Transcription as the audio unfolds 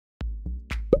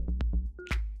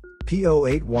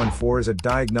P0814 is a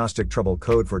diagnostic trouble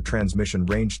code for transmission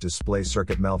range display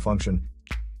circuit malfunction.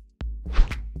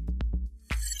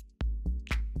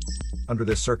 Under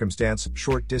this circumstance,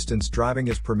 short-distance driving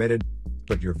is permitted,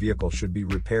 but your vehicle should be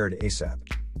repaired ASAP.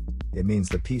 It means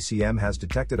the PCM has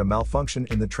detected a malfunction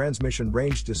in the transmission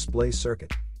range display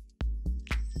circuit.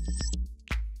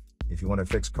 If you want to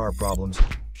fix car problems,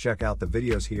 check out the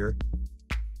videos here.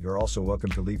 You're also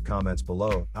welcome to leave comments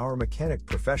below. Our mechanic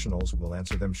professionals will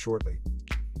answer them shortly.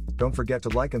 Don't forget to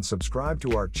like and subscribe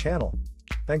to our channel.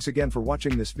 Thanks again for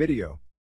watching this video.